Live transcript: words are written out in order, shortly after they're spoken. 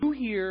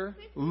here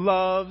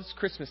loves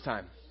Christmas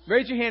time?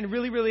 Raise your hand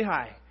really, really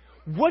high.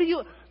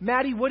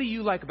 Maddie, what do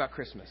you like about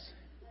Christmas?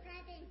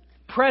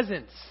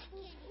 Presents.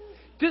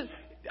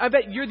 I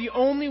bet you're the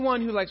only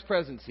one who likes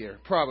presents here,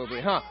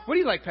 probably, huh? What do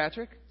you like,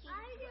 Patrick?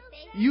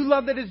 You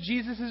love that it's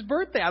Jesus'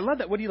 birthday. I love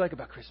that. What do you like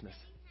about Christmas?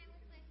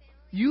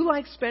 You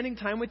like spending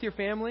time with your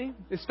family?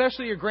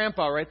 Especially your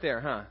grandpa right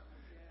there, huh?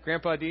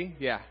 Grandpa D?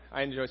 Yeah,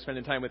 I enjoy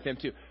spending time with him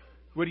too.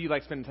 What do you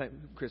like spending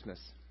time Christmas?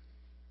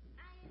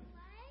 I like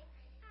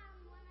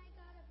when I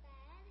go to bed,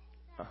 I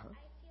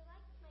feel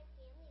like my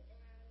family's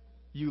around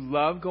me. You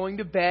love going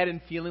to bed and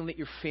feeling that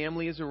your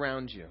family is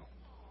around you.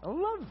 I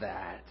love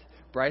that.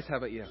 Bryce, how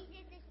about you?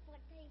 Jesus'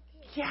 birthday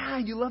too. Yeah,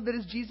 you love that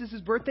it's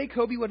Jesus' birthday.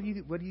 Kobe, what do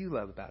you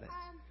love about it?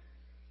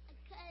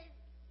 Because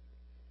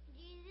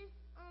Jesus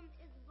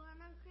is born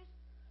on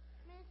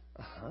Christmas.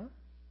 Uh-huh.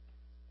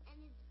 And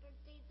his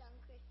birthday's on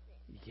Christmas.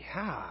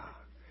 Yeah.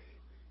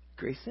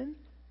 Grayson?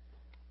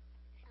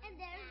 And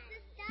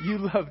there's the You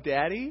love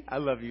Daddy? I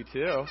love you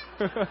too.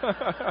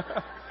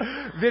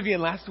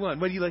 Vivian, last one.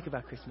 What do you like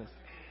about Christmas?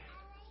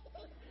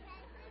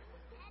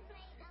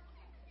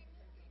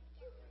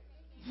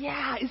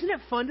 Yeah, isn't it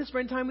fun to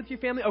spend time with your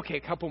family? Okay,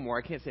 a couple more.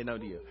 I can't say no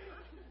to you.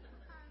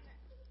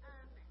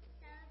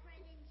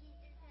 celebrating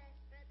Jesus'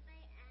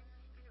 birthday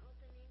and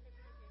opening the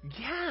presents.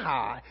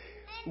 Yeah.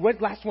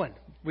 What last one?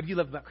 What do you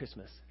love about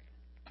Christmas?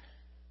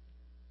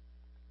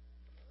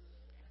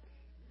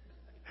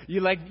 You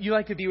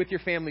like to be with your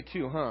family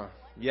too, huh?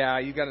 Yeah,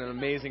 you got an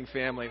amazing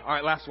family. All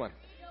right, last one.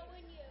 So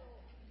when you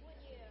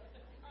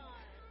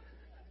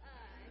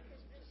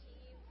Christmas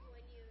Eve,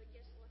 when you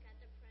just look at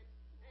the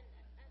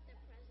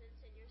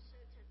presents and you're so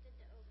tempted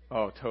to open them.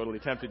 Oh, totally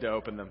tempted to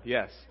open them.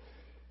 Yes.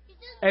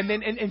 And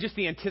then and just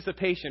the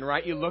anticipation,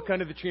 right? You look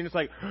under the tree and it's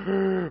like,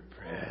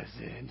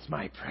 presents,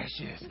 my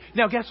precious.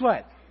 Now, guess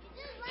what?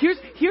 Here's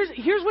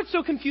what's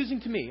so confusing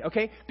to me,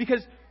 okay?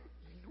 Because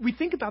we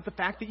think about the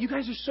fact that you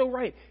guys are so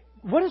right.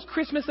 What is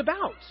Christmas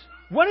about?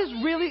 What is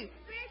really...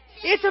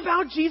 It's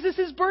about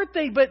Jesus'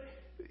 birthday, but,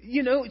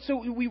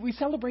 so we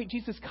celebrate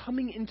Jesus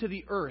coming into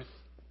the earth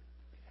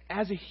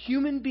as a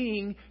human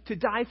being to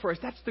die for us.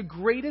 That's the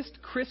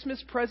greatest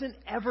Christmas present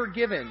ever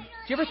given. Do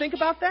you ever think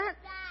about that?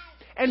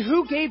 And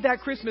who gave that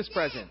Christmas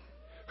present?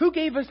 Who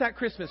gave us that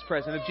Christmas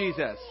present of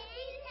Jesus?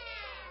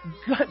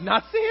 God,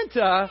 not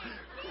Santa.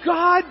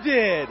 God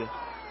did.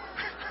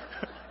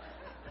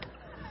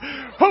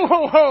 Ho,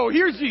 ho, ho.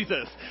 Here's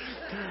Jesus.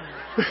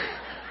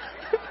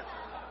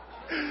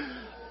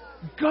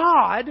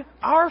 God,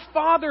 our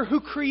Father who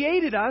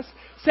created us,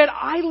 said,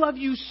 I love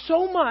you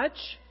so much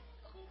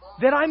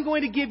that I'm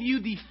going to give you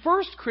the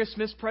first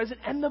Christmas present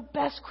and the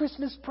best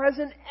Christmas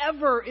present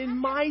ever in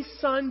my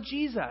Son,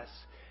 Jesus.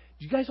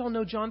 Do you guys all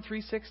know John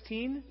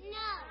 3:16? No.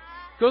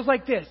 Goes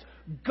like this.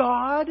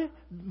 God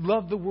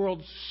loved the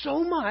world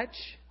so much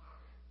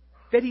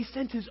that He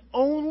sent His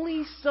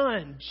only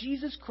Son,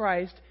 Jesus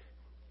Christ,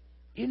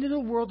 into the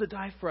world to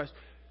die for us.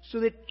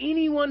 So that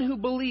anyone who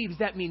believes,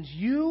 that means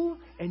you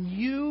and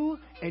you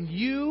and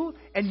you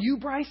and you,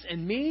 Bryce,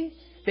 and me,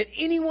 that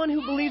anyone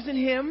who believes in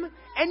Him,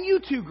 and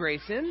you too,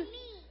 Grayson,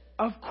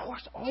 of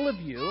course, all of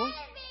you,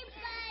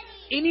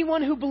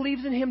 anyone who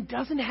believes in Him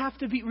doesn't have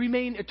to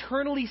remain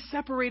eternally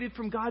separated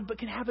from God, but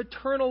can have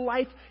eternal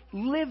life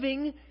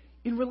living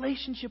in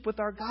relationship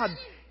with our God.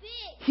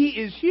 He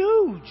is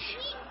huge.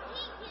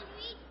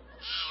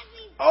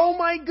 Oh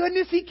my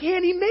goodness, He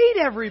can. He made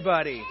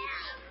everybody.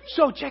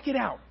 So check it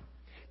out.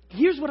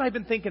 Here's what I've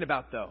been thinking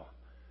about, though.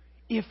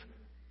 If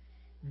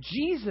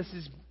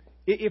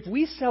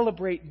we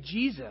celebrate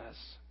Jesus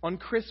on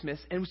Christmas,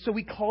 and so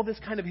we call this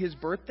kind of His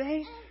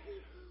birthday,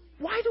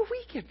 why do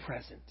we get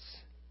presents?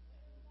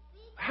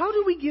 How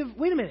do we give...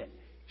 Wait a minute.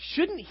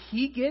 Shouldn't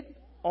He get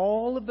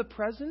all of the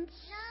presents?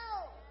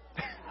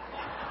 No.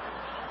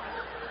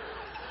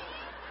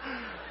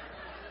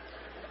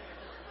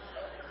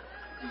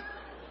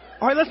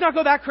 All right, let's not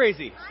go that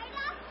crazy.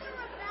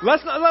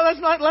 Let's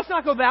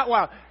not go that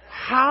wild.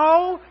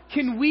 How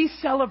can we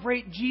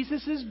celebrate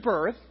Jesus'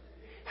 birth?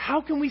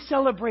 How can we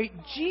celebrate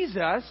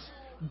Jesus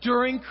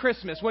during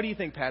Christmas? What do you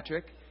think,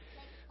 Patrick?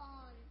 A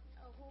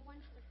whole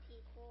bunch of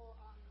people,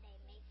 they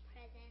make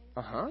presents.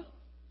 Uh-huh.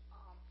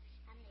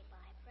 And they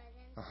buy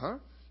presents. Uh-huh. And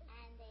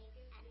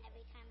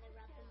every time they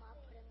wrap them up,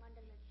 put them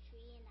under the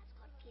tree, and that's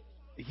called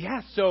giving.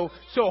 Yeah, so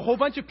a whole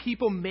bunch of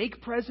people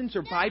make presents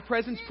or buy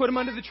presents, put them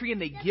under the tree, and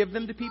they give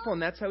them to people,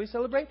 and that's how we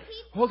celebrate?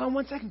 Hold on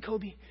one second,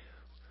 Kobe.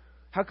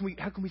 How can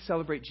we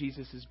celebrate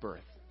Jesus'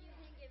 birth? You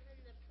can give them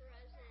the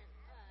present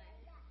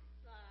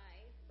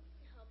by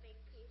helping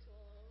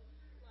people,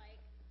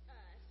 like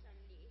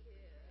somebody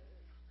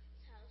whose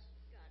house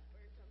got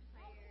burnt on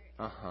fire.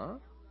 Uh-huh. A lot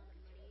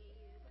of money,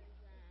 you give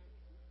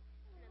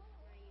them enough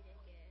money to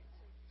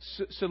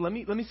get. So let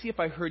me see if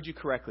I heard you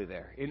correctly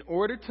there. In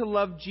order to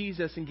love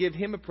Jesus and give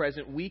Him a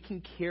present, we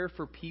can care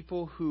for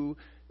people who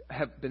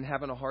have been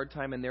having a hard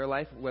time in their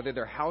life, whether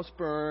their house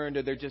burned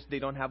or they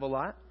don't have a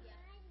lot.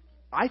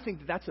 I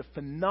think that's a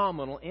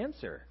phenomenal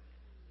answer.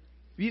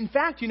 In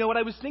fact, you know what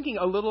I was thinking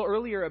a little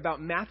earlier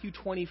about Matthew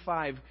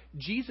 25.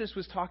 Jesus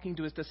was talking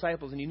to his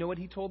disciples, and you know what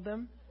he told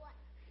them? What?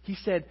 He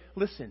said,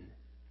 listen,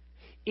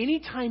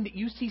 anytime that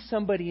you see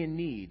somebody in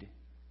need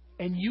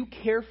and you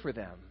care for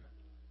them,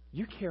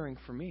 you're caring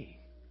for me.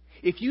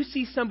 If you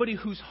see somebody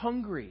who's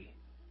hungry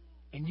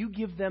and you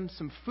give them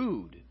some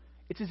food,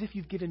 it's as if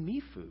you've given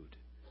me food.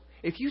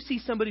 If you see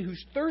somebody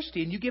who's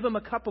thirsty and you give them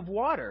a cup of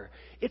water,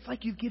 it's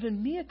like you've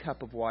given me a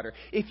cup of water.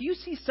 If you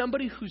see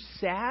somebody who's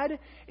sad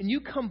and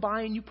you come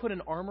by and you put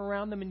an arm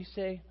around them and you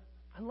say,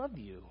 I love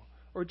you,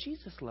 or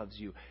Jesus loves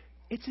you,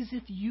 it's as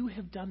if you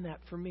have done that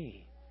for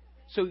me.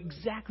 So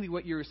exactly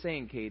what you were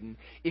saying, Caden.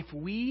 If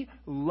we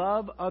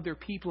love other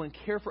people and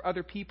care for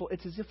other people,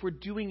 it's as if we're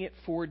doing it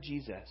for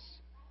Jesus.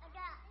 I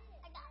got.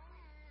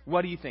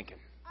 What are you thinking?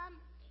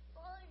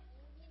 For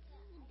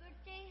his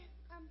birthday,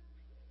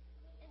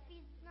 if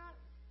he's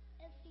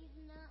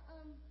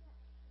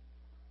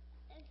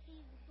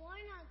born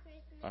on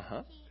Christmas,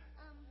 Uh-huh.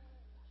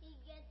 he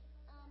gets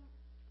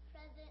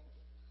presents,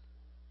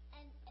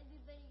 and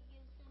everybody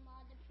gives him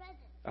all the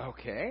presents.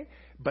 Okay,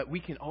 but we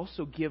can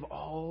also give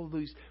all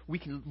those. We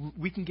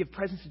can give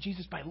presents to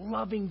Jesus by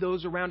loving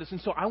those around us. And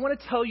so I want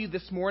to tell you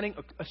this morning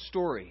a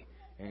story,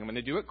 and I'm going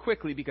to do it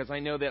quickly because I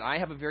know that I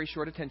have a very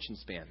short attention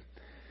span.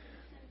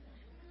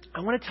 I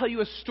want to tell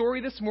you a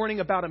story this morning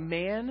about a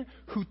man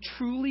who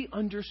truly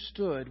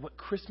understood what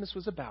Christmas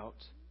was about.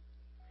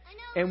 I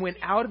know. And went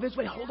out of his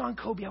way. Hold on,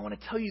 Kobe. I want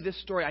to tell you this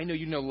story. I know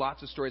you know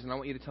lots of stories, and I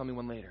want you to tell me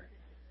one later.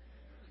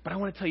 But I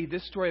want to tell you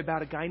this story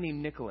about a guy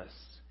named Nicholas.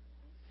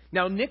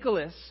 Now,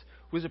 Nicholas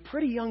was a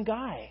pretty young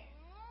guy.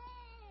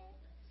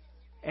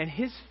 And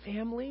his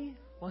family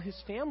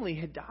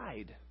had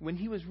died when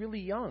he was really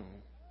young.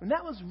 And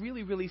that was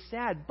really, really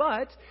sad.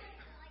 But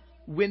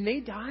when they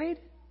died,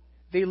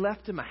 they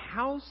left him a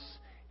house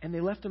and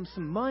they left him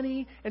some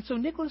money. And so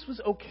Nicholas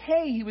was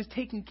okay. He was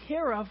taken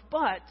care of,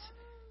 but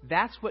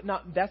that's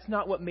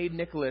not what made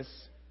Nicholas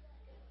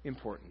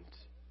important.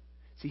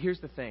 See, here's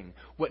the thing.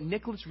 What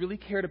Nicholas really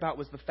cared about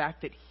was the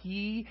fact that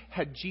he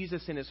had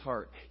Jesus in his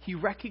heart. He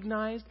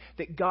recognized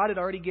that God had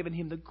already given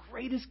him the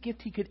greatest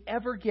gift he could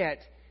ever get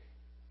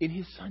in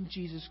his son,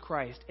 Jesus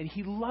Christ. And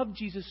he loved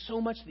Jesus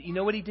so much that, you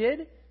know what he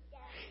did?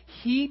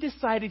 He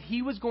decided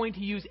he was going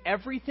to use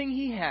everything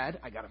he had.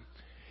 I got him.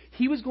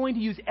 He was going to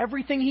use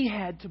everything he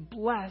had to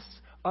bless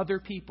other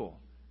people.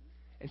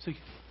 And so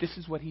this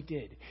is what he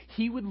did.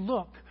 He would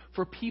look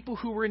for people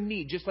who were in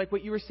need, just like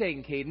what you were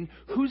saying, Caden.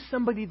 Who's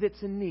somebody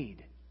that's in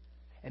need?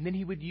 And then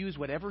he would use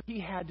whatever he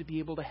had to be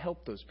able to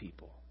help those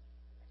people.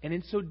 And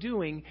in so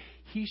doing,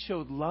 he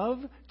showed love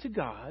to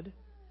God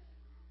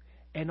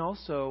and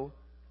also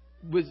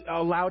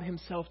allowed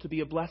himself to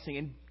be a blessing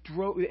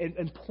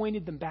and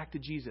pointed them back to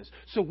Jesus.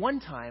 So one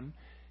time,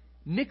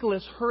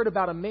 Nicholas heard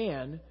about a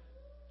man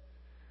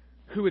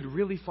who had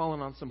really fallen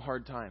on some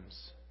hard times.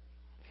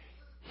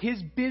 His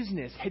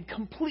business had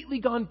completely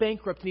gone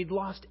bankrupt and he'd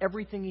lost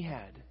everything he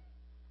had.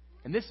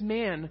 And this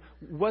man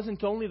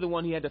wasn't only the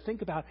one he had to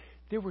think about.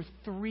 There were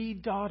 3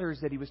 daughters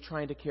that he was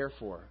trying to care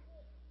for.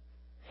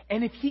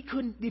 And if he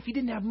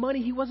didn't have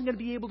money, he wasn't going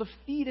to be able to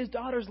feed his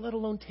daughters, let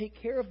alone take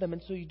care of them.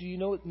 And so do you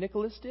know what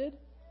Nicholas did?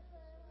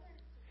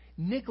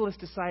 Nicholas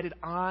decided,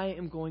 I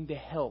am going to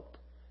help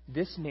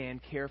this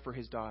man care for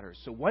his daughters.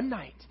 So one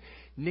night,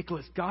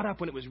 Nicholas got up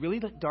when it was really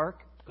dark.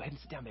 Go ahead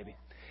and sit down, baby.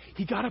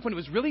 He got up when it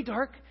was really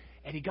dark,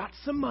 and he got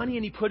some money,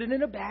 and he put it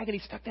in a bag, and he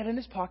stuck that in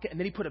his pocket, and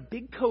then he put a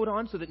big coat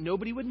on so that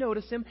nobody would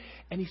notice him,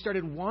 and he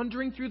started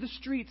wandering through the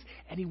streets,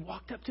 and he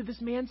walked up to this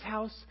man's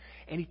house,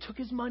 and he took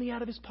his money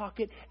out of his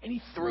pocket, and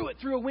he threw it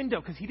through a window,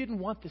 because he didn't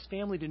want this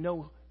family to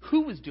know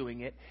who was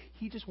doing it.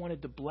 He just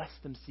wanted to bless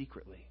them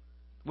secretly.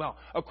 Well,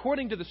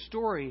 according to the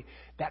story,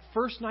 that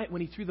first night when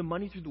he threw the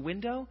money through the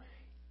window,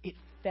 it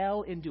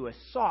fell into a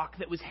sock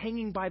that was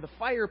hanging by the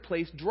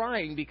fireplace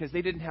drying because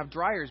they didn't have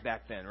dryers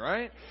back then,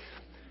 right?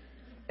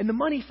 And the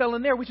money fell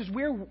in there, which is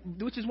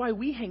why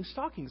we hang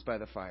stockings by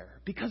the fire,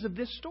 because of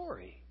this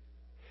story.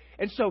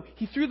 And so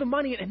he threw the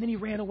money and then he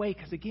ran away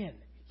because, again,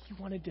 he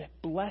wanted to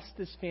bless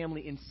this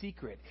family in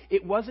secret.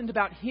 It wasn't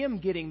about him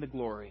getting the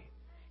glory.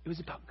 It was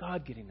about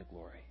God getting the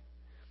glory.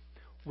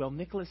 Well,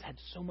 Nicholas had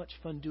so much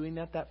fun doing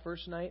that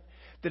first night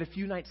that a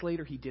few nights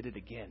later he did it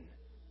again.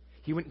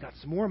 He went and got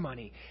some more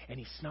money, and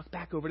he snuck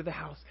back over to the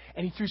house,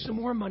 and he threw some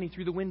more money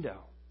through the window.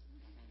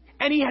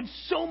 And he had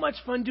so much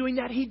fun doing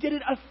that, he did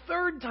it a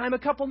third time a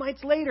couple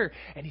nights later.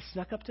 And he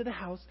snuck up to the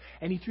house,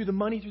 and he threw the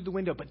money through the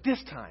window. But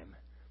this time,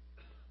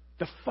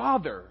 the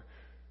father,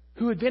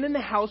 who had been in the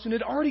house and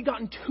had already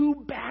gotten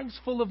 2 bags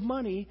full of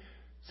money,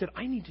 said,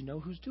 I need to know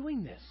who's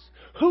doing this.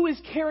 Who is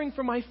caring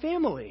for my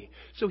family?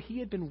 So he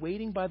had been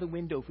waiting by the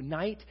window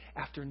night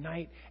after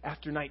night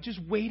after night, just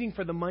waiting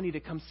for the money to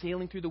come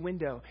sailing through the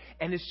window.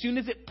 And as soon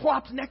as it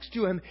plopped next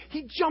to him,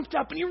 he jumped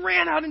up and he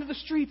ran out into the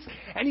streets.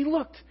 And he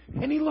looked,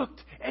 and he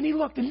looked, and he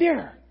looked. And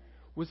there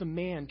was a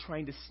man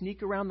trying to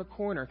sneak around the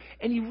corner.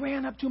 And he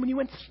ran up to him and he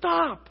went,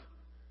 stop!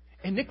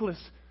 And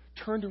Nicholas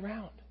turned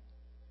around.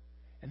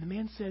 And the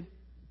man said,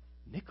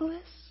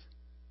 Nicholas,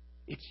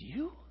 it's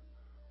you?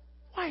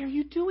 Why are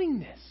you doing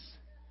this?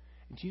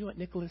 And do you know what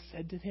Nicholas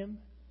said to him?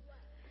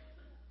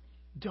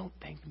 Don't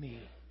thank me.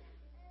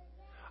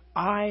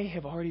 I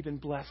have already been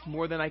blessed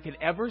more than I could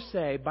ever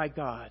say by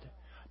God.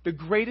 The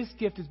greatest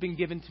gift has been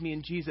given to me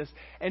in Jesus.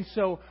 And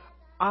so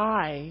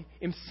I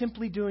am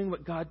simply doing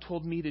what God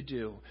told me to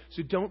do.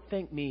 So don't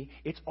thank me.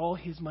 It's all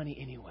his money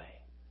anyway.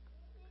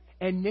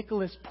 And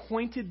Nicholas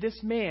pointed this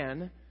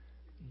man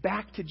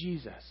back to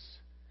Jesus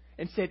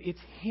and said,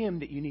 it's him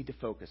that you need to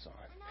focus on.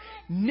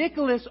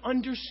 Nicholas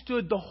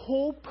understood the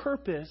whole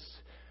purpose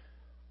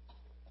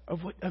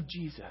of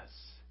Jesus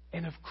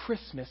and of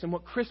Christmas and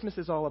what Christmas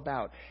is all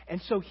about.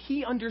 And so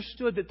he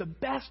understood that the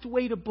best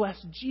way to bless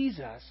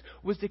Jesus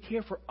was to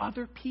care for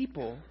other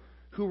people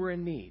who were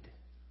in need.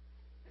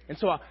 And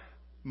so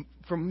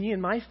for me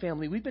and my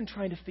family, we've been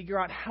trying to figure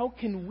out how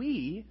can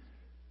we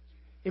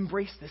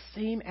embrace the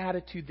same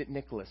attitude that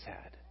Nicholas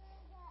had.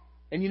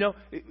 And you know,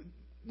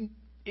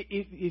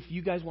 if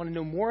you guys want to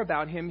know more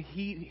about him,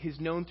 he is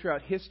known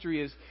throughout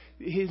history as,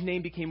 his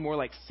name became more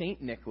like Saint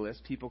Nicholas,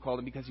 people called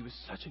him, because he was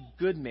such a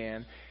good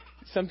man.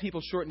 Some people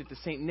shortened it to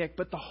Saint Nick,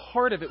 but the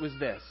heart of it was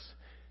this.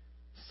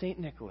 Saint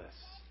Nicholas,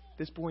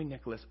 this boy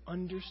Nicholas,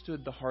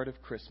 understood the heart of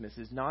Christmas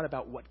is not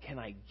about what can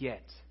I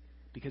get,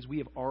 because we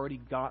have already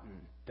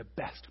gotten the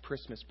best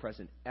Christmas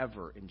present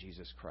ever in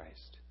Jesus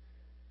Christ.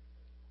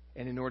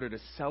 And in order to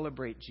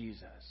celebrate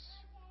Jesus,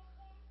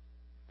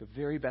 the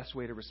very best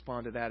way to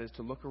respond to that is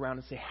to look around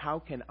and say, how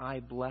can I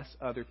bless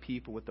other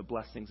people with the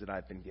blessings that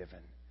I've been given?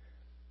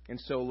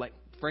 And so, like,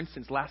 for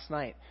instance, last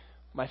night,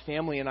 my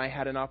family and I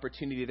had an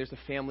opportunity. There's a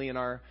family in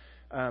our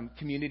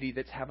community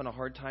that's having a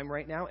hard time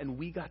right now, and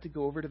we got to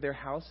go over to their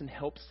house and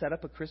help set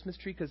up a Christmas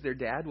tree because their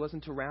dad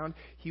wasn't around.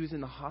 He was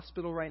in the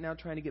hospital right now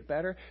trying to get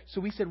better.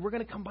 So we said, we're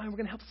going to come by and we're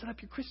going to help set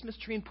up your Christmas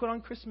tree and put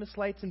on Christmas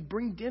lights and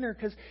bring dinner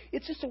because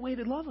it's just a way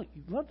to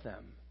love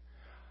them.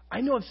 I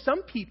know of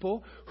some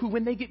people who,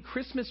 when they get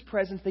Christmas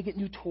presents, they get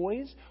new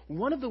toys.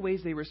 One of the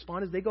ways they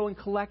respond is they go and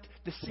collect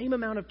the same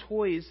amount of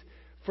toys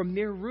from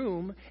their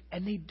room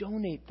and they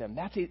donate them.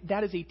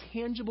 That is a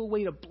tangible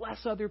way to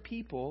bless other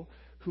people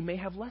who may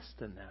have less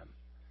than them.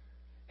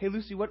 Hey,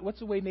 Lucy,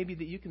 what's a way maybe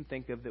that you can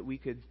think of that we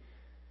could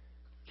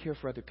care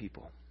for other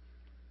people?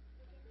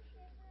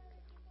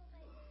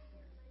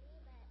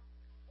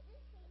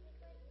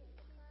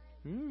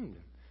 I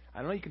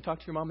don't know. You can talk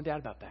to your mom and dad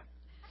about that.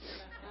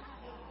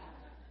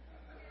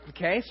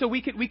 Okay, so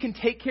we can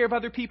take care of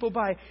other people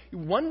by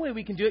one way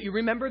we can do it. You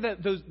remember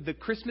the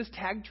Christmas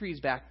tag trees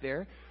back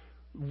there?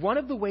 One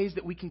of the ways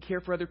that we can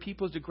care for other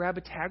people is to grab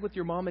a tag with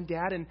your mom and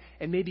dad and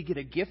maybe get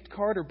a gift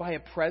card or buy a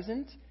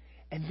present.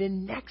 And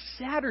then next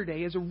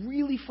Saturday is a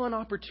really fun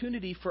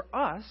opportunity for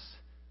us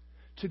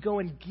to go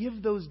and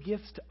give those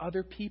gifts to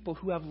other people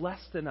who have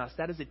less than us.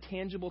 That is a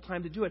tangible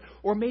time to do it.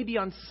 Or maybe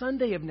on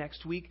Sunday of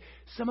next week,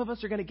 some of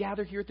us are going to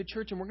gather here at the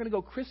church and we're going to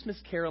go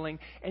Christmas caroling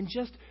and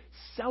just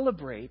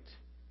celebrate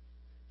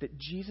that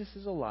Jesus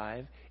is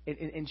alive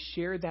and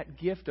share that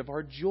gift of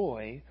our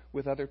joy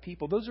with other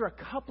people. Those are a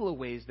couple of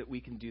ways that we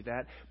can do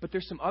that, but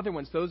there's some other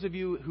ones. Those of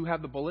you who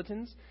have the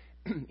bulletins,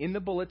 in the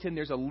bulletin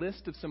there's a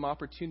list of some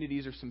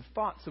opportunities or some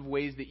thoughts of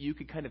ways that you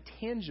could kind of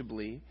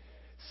tangibly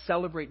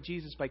celebrate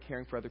Jesus by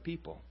caring for other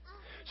people.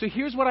 So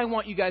here's what I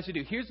want you guys to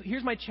do.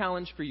 Here's my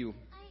challenge for you.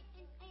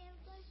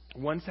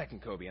 1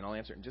 second, Kobe, and I'll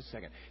answer it in just a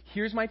second.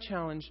 Here's my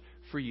challenge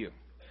for you.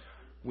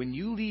 When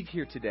you leave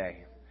here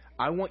today,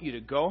 I want you to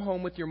go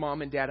home with your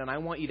mom and dad, and I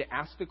want you to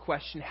ask the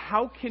question,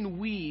 how can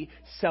we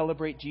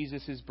celebrate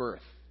Jesus'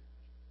 birth?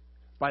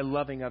 By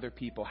loving other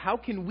people. How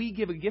can we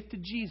give a gift to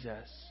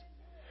Jesus?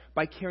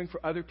 By caring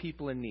for other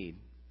people in need.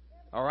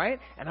 All right?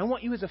 And I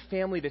want you as a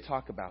family to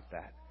talk about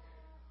that.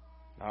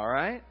 All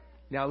right?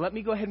 Now, let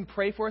me go ahead and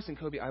pray for us, and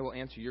Kobe, I will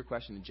answer your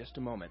question in just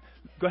a moment.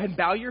 Go ahead and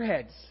bow your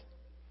heads,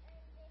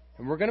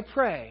 and we're going to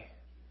pray.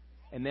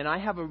 And then I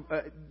have we're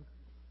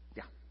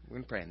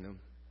going to pray.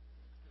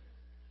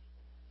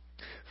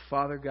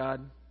 Father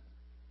God,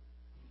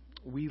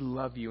 we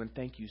love you and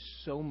thank you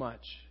so much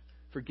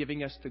for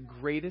giving us the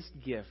greatest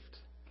gift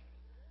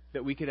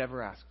that we could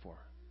ever ask for.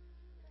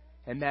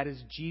 And that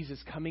is Jesus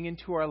coming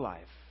into our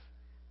life,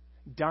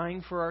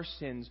 dying for our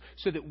sins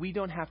so that we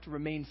don't have to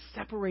remain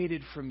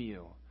separated from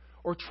you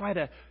or try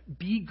to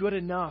be good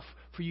enough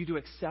for you to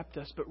accept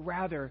us, but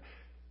rather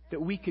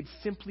that we could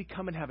simply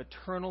come and have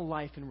eternal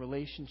life in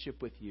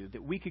relationship with you,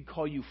 that we could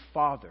call you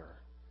Father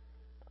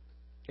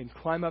and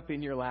climb up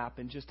in your lap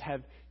and just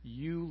have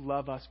you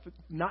love us,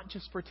 not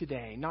just for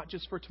today, not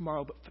just for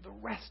tomorrow, but for the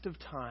rest of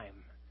time.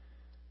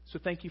 So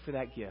thank you for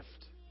that gift.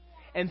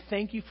 And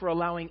thank you for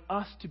allowing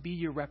us to be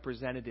your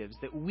representatives,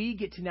 that we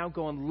get to now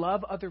go and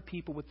love other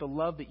people with the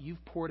love that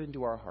you've poured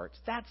into our hearts.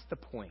 That's the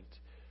point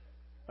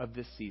of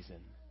this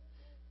season,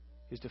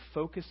 is to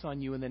focus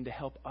on you and then to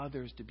help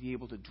others to be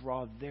able to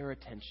draw their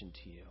attention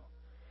to you.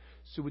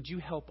 So would you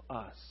help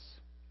us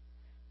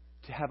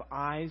to have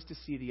eyes to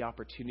see the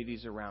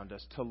opportunities around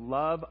us, to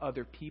love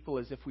other people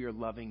as if we are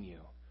loving you,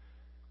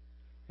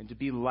 and to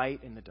be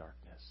light in the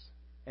darkness.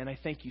 And I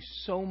thank you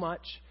so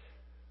much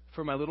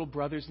for my little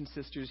brothers and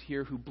sisters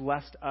here who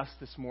blessed us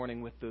this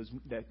morning with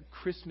that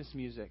Christmas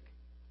music,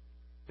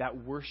 that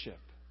worship,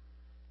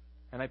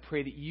 And I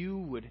pray that you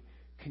would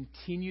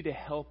continue to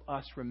help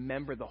us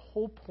remember the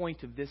whole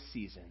point of this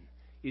season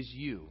is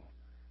you.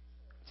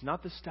 It's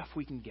not the stuff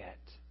we can get.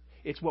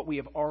 It's what we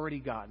have already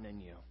gotten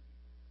in you.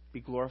 Be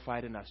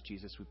glorified in us,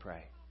 Jesus, we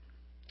pray.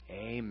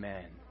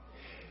 Amen.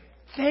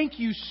 Thank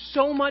you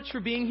so much for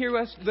being here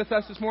with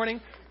us this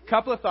morning.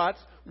 Couple of thoughts.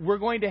 We're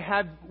going to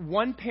have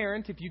one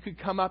parent, if you could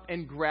come up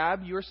and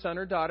grab your son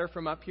or daughter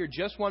from up here,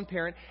 just one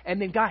parent. And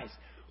then, guys,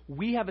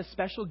 we have a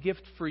special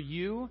gift for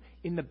you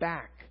in the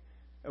back.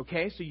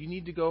 Okay, so you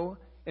need to go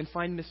and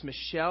find Miss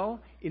Michelle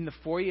in the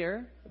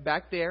foyer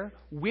back there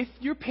with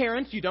your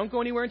parents. You don't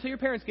go anywhere until your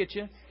parents get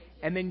you.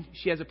 And then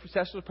she has a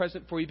special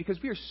present for you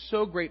because we are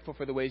so grateful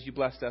for the ways you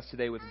blessed us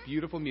today with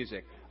beautiful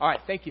music. All right,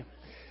 thank you.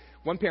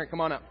 One parent,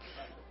 come on up.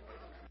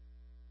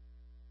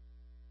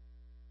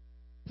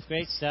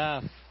 Great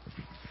stuff.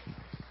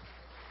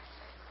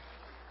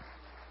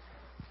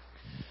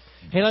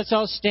 Hey, let's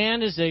all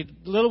stand as the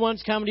little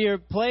ones come to your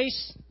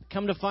place.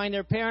 Come to find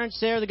their parents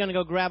there. They're going to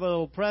go grab a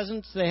little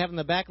presents they have in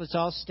the back. Let's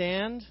all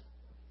stand.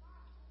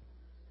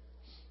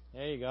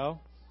 There you go.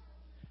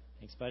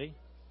 Thanks, buddy.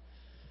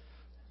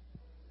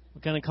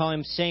 We're going to call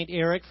him Saint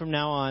Eric from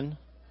now on.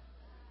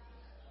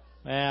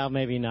 Well,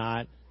 maybe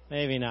not.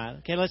 Maybe not.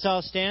 Okay, let's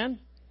all stand.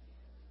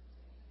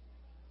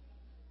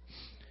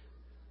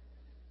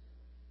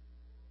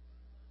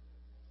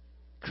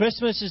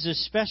 Christmas is a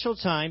special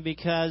time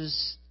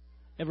because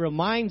it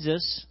reminds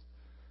us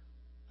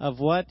of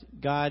what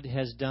God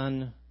has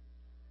done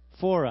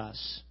for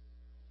us,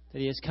 that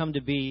He has come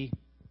to be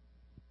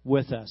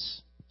with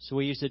us. So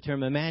we use the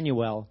term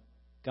Emmanuel,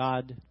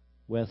 God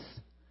with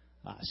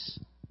us.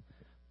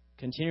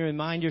 Continue to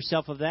remind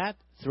yourself of that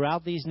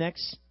throughout these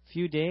next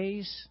few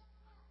days.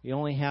 We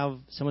only have,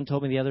 someone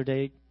told me the other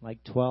day,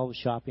 like 12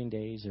 shopping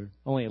days, or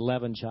only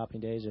 11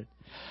 shopping days.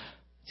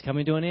 It's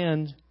coming to an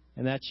end,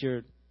 and that's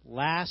your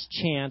last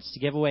chance to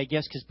give away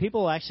gifts, because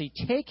people will actually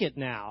take it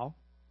now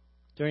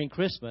during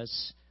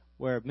Christmas,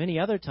 where many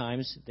other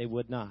times they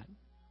would not.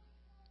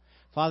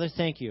 Father,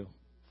 thank you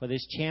for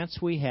this chance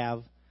we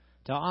have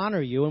to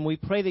honor you, and we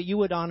pray that you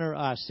would honor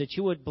us, that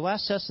you would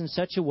bless us in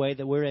such a way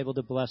that we're able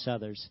to bless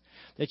others,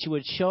 that you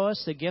would show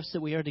us the gifts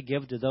that we are to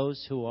give to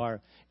those who are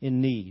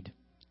in need.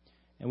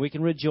 And we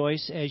can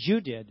rejoice as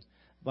you did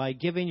by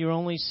giving your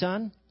only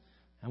Son,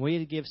 and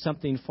we give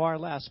something far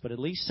less, but at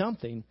least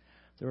something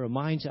that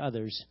reminds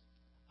others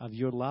of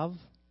your love,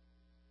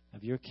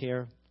 of your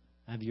care,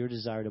 of your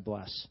desire to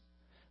bless.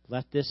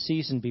 Let this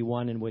season be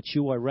one in which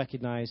you are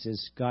recognized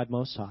as God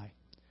Most High.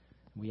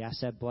 We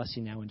ask that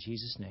blessing now in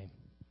Jesus' name.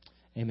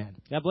 Amen.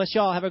 God bless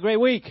you all. Have a great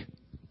week.